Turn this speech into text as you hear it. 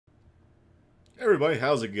Everybody,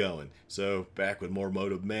 how's it going? So, back with more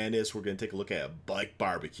Moto Madness, we're going to take a look at bike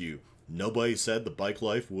barbecue. Nobody said the bike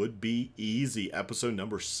life would be easy. Episode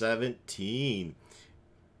number 17.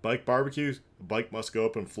 Bike barbecues, a bike must go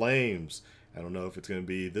up in flames. I don't know if it's going to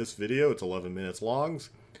be this video. It's 11 minutes long,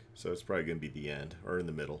 so it's probably going to be the end, or in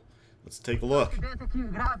the middle. Let's take a look.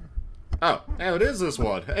 Oh, now it is this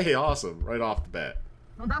one. Hey, awesome. Right off the bat.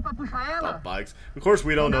 About bikes. Of course,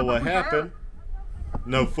 we don't know what happened.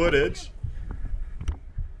 No footage.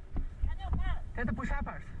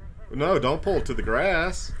 No, don't pull it to the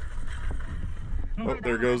grass. Oh,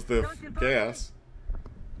 there goes the gas.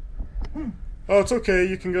 Oh, it's okay.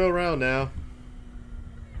 You can go around now.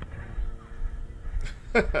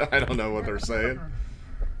 I don't know what they're saying.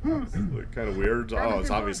 It's kind of weird. Oh, it's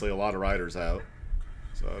obviously a lot of riders out.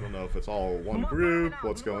 So I don't know if it's all one group.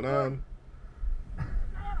 What's going on?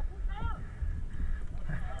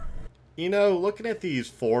 You know, looking at these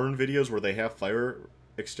foreign videos where they have fire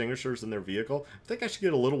extinguishers in their vehicle, I think I should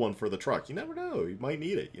get a little one for the truck. You never know. You might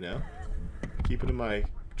need it, you know? Keep it in my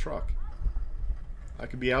truck. I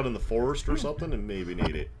could be out in the forest or something and maybe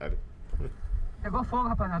need it.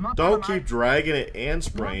 Don't keep dragging it and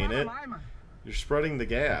spraying it. You're spreading the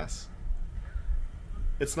gas.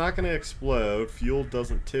 It's not going to explode. Fuel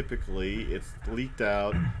doesn't typically. It's leaked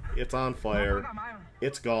out. It's on fire.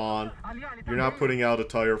 It's gone. You're not putting out a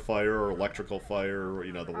tire fire or electrical fire, or,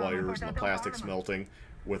 you know, the wires and the plastics melting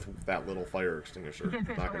with that little fire extinguisher.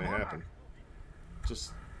 It's not going to happen.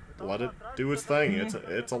 Just let it do its thing.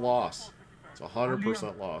 It's a loss. It's a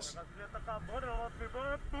 100% loss.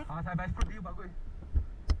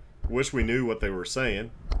 Wish we knew what they were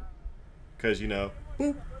saying. Because, you know,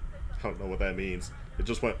 boop. I don't know what that means. It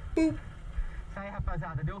just went boop.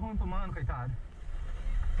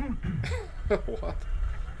 What?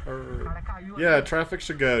 Yeah, traffic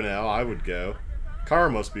should go now. I would go. Car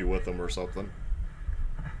must be with them or something.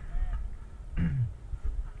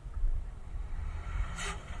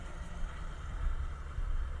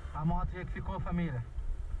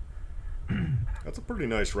 That's a pretty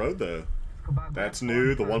nice road, though. That's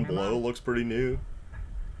new. The one below looks pretty new.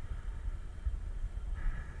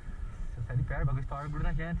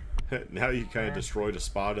 Now you kind of destroyed a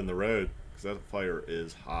spot in the road because that fire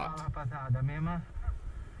is hot.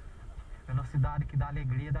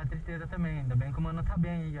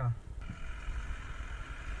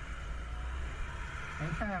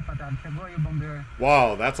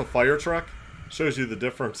 Wow, that's a fire truck? Shows you the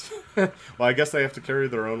difference. Well, I guess they have to carry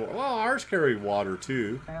their own. Well, ours carry water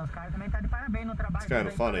too. It's kind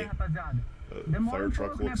of funny. The fire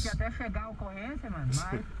truck looks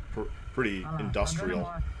pretty industrial.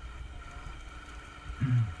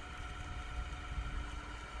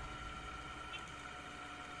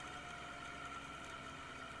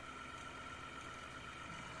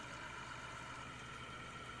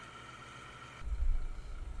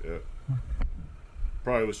 Yeah.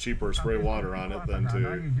 Probably was cheaper to spray water on it than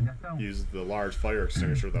to use the large fire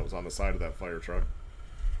extinguisher that was on the side of that fire truck.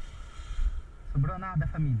 Sobrou nada,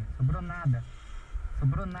 família. Sobrou nada.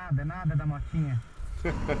 Sobrou nada, nada da motinha.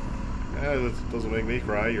 Yeah, that doesn't make me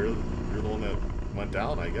cry. You're the one that went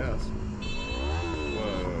down, I guess.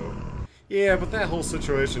 Whoa. Yeah, but that whole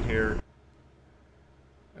situation here.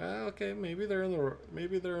 Okay, maybe they're in the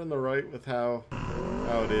right with how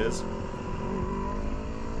it is.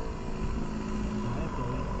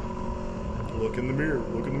 Look in the mirror.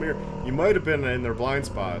 Look in the mirror. You might have been in their blind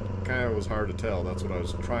spot. Kind of was hard to tell. That's what I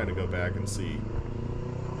was trying to go back and see.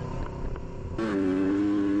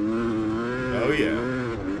 Oh yeah.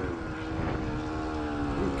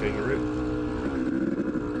 Ooh, kangaroo.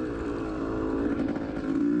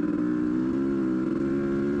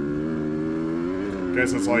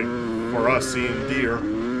 Guess it's like for us seeing deer.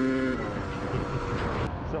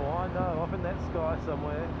 So I know off in that sky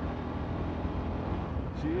somewhere,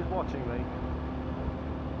 she is watching me.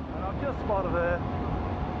 And I've just spotted her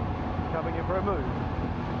coming in for a move.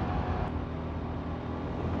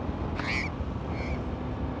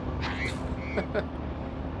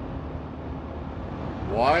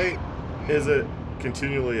 Why is it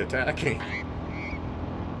continually attacking?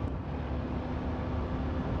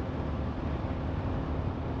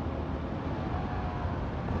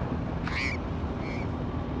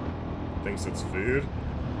 Thinks it's food?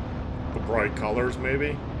 The bright colors,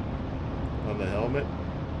 maybe? On the helmet?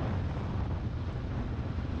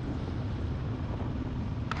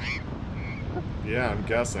 Yeah, I'm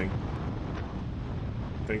guessing.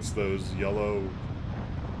 Thinks those yellow,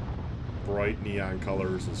 bright neon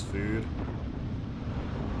colors is food.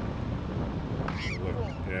 Look,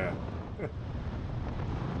 yeah.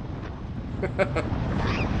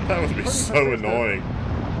 That would be so annoying.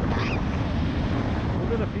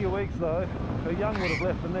 a few weeks though, her young would have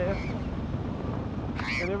left the nest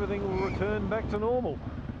and everything will return back to normal.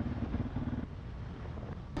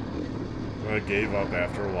 I gave up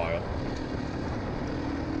after a while.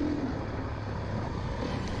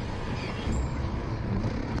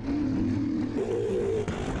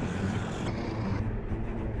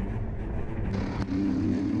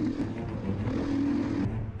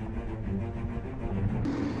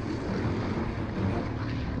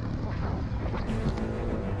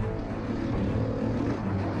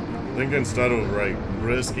 I think instead of like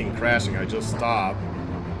risking crashing, I just stopped,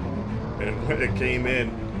 and when it came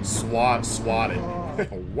in, swatted,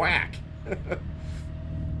 whack. I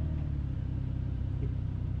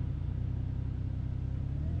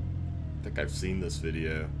think I've seen this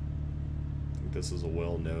video. I think this is a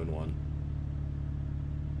well-known one.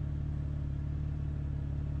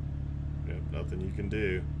 Yep, nothing you can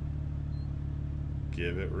do.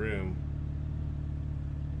 Give it room.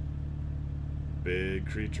 Big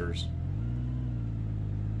creatures.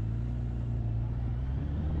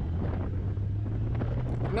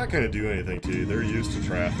 I'm not gonna do anything to you. They're used to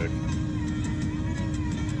traffic.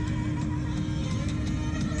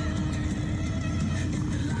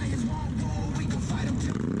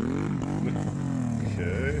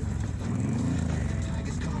 Okay.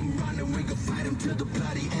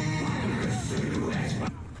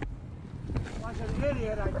 Like an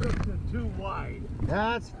idiot, I took it too wide.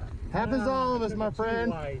 That's happens to all of I us, took my it too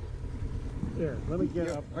friend. wide. Here, let me get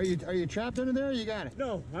up. Are you trapped under there? Or you got it.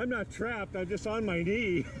 No, I'm not trapped. I'm just on my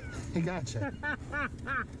knee. Gotcha.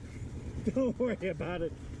 Don't worry about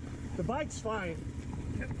it. The bike's fine.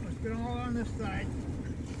 Let's get all on this side.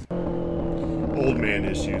 Old man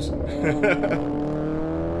issues.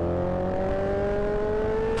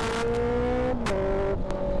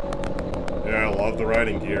 Yeah, I love the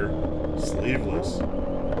riding gear. Sleeveless.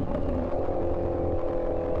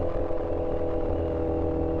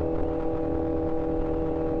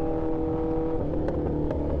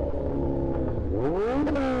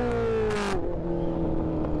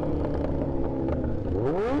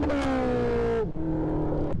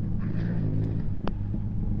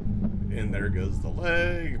 And there goes the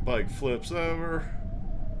leg. Bike flips over.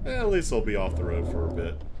 At least they'll be off the road for a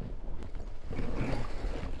bit.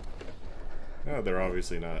 Oh, they're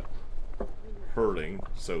obviously not hurting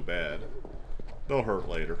so bad. They'll hurt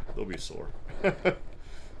later. They'll be sore. Okay,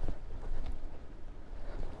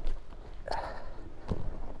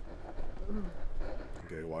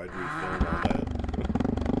 why did we film all that?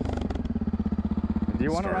 Do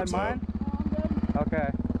you want to ride Starts mine? Okay.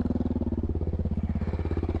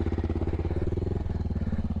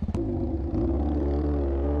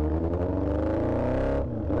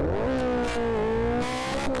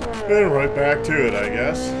 And right back to it, I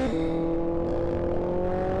guess.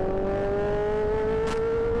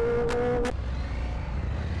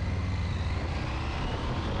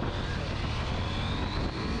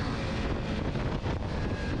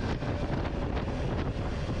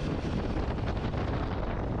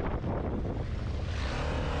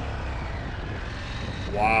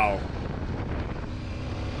 Wow.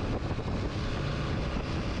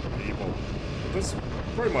 People. But this is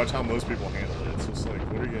pretty much how most people handle it. It's just like,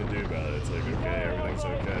 what are you gonna do about it? It's like, okay, everything's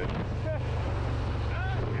okay.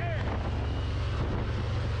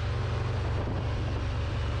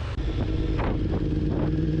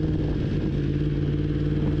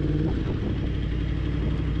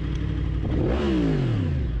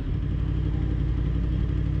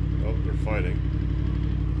 Oh, they're fighting.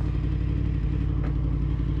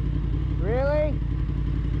 Really?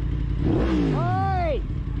 Oi!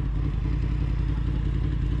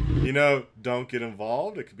 You know, don't get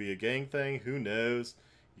involved. It could be a gang thing. Who knows?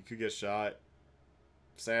 You could get shot.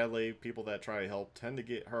 Sadly, people that try to help tend to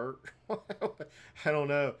get hurt. I don't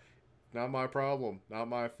know. Not my problem. Not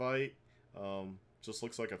my fight. Just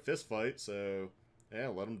looks like a fist fight, so yeah,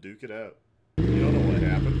 let them duke it out. You don't know what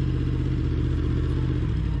happened.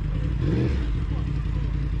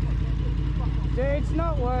 Dude, it's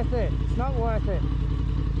not worth it. It's not worth it.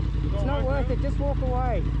 It's not worth it. Just walk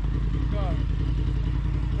away.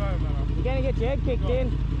 You're gonna get your head kicked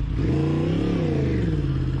in.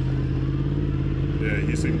 Yeah,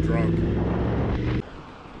 he seemed drunk.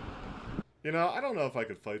 You know, I don't know if I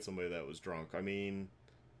could fight somebody that was drunk. I mean,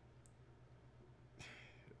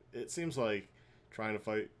 it seems like trying to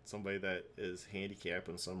fight somebody that is handicapped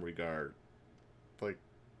in some regard. Like,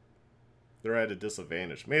 they're at a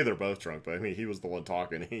disadvantage. Maybe they're both drunk, but I mean, he was the one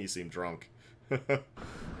talking and he seemed drunk. Okay.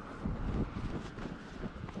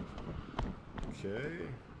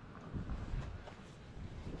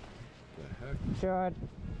 The heck? Sure.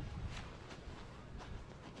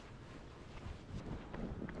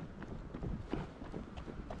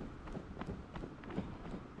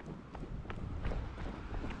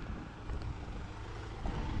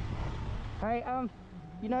 Hey,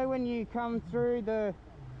 you know when you come through the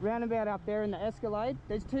roundabout up there in the Escalade,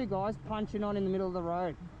 there's two guys punching on in the middle of the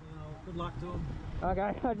road. Well, good luck to them.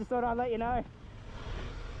 Okay, I just thought I'd let you know.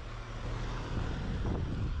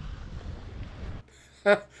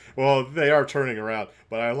 Well, they are turning around,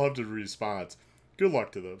 but I loved the response. Good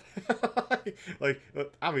luck to them. Like,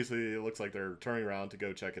 obviously, it looks like they're turning around to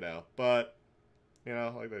go check it out, but you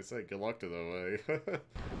know, like they say, good luck to them. Like,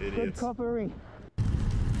 Good idiots. coppering.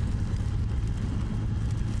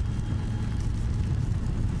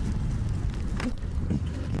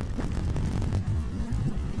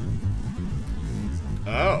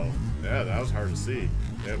 Oh, yeah, that was hard to see.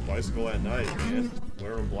 Yeah, bicycle at night, man.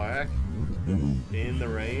 Wearing black, in the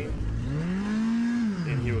rain,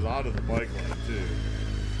 and he was out of the bike lane, too.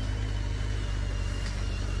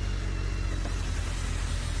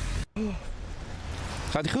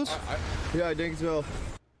 Gaat hij goed? Ja, ik denk het wel.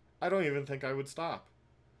 I don't even think I would stop.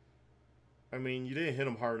 I mean, you didn't hit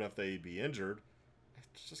him hard enough that he'd be injured.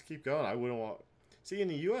 Just keep going. I wouldn't want... See, in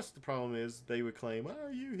the U.S., the problem is they would claim,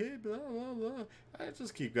 oh, you hit, blah, blah, blah. I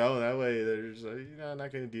just keep going. That way, there's, you know, I'm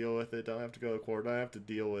not going to deal with it. Don't have to go to court. Don't have to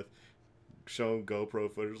deal with showing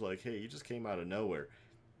GoPro footage like, hey, you just came out of nowhere.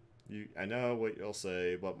 I know what you'll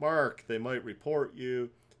say, but Mark, they might report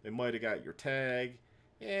you. They might have got your tag.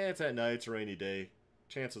 Yeah, it's at night. It's a rainy day.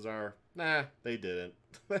 Chances are, nah, they didn't.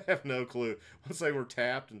 They have no clue. Once they were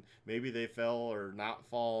tapped and maybe they fell or not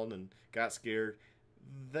fallen and got scared,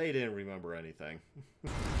 they didn't remember anything. Ik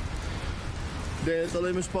denk dat het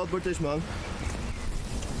alleen maar spatbord is, man.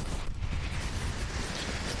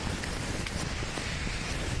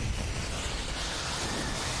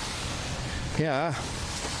 Ja.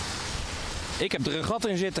 Ik heb er een gat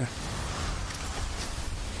in zitten.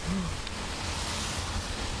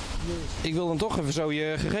 Ik wil dan toch even zo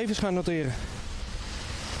je gegevens gaan noteren.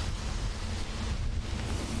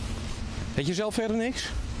 Weet je zelf verder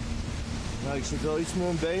niks? Nou, ik zit wel iets met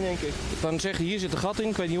mijn been, denk ik. Dan zeggen hier zit een gat in,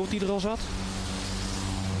 ik weet niet of die er al zat.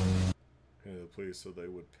 And the police said they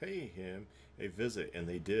would pay him a visit, and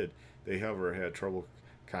they did. They, however, had trouble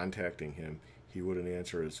contacting him. He wouldn't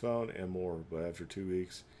answer his phone and more, but after 2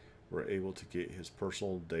 weeks, were able to get his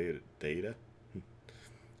personal data.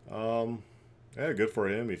 Yeah, good for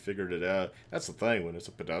him. He figured it out. That's the thing, when it's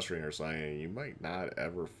a pedestrian or something, you might not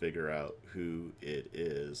ever figure out who it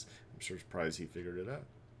is. I'm sure surprised he figured it out.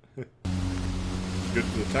 Good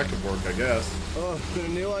detective work, I guess. Oh, ik ben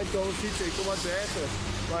een heel eind komen fietsen. Ik kom uit Bergen.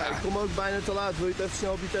 Maar ik kom ook bijna te laat. Wil je het even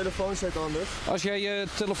snel op je telefoon zetten anders? Als jij je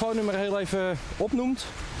telefoonnummer heel even opnoemt,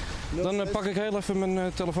 dan pak ik heel even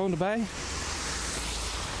mijn telefoon erbij.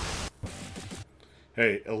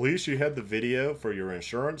 Hey, at least you had the video for your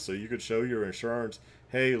insurance, so you could show your insurance,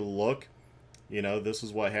 hey, look, you know, this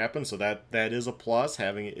is what happened. So that is a plus,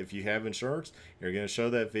 having it. If you have insurance, you're going to show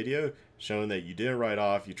that video showing that you didn't write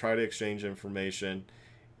off, you try to exchange information,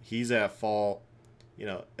 he's at fault. You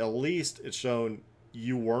know, at least it's shown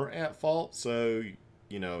you weren't at fault. So,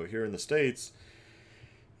 you know, here in the States,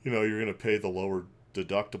 you know, you're going to pay the lower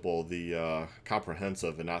deductible, the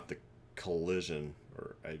comprehensive, and not the collision,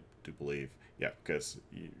 or I do believe. Yeah, because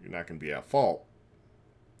you're not going to be at fault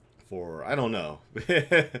for, I don't know.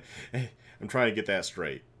 I'm trying to get that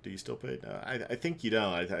straight. Do you still pay? No, I think you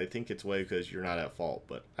don't. I think it's way because you're not at fault,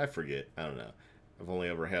 but I forget. I don't know. I've only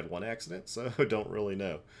ever had one accident, so I don't really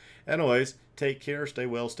know. Anyways, take care, stay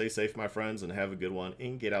well, stay safe, my friends, and have a good one.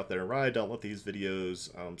 And get out there and ride. Don't let these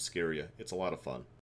videos scare you. It's a lot of fun.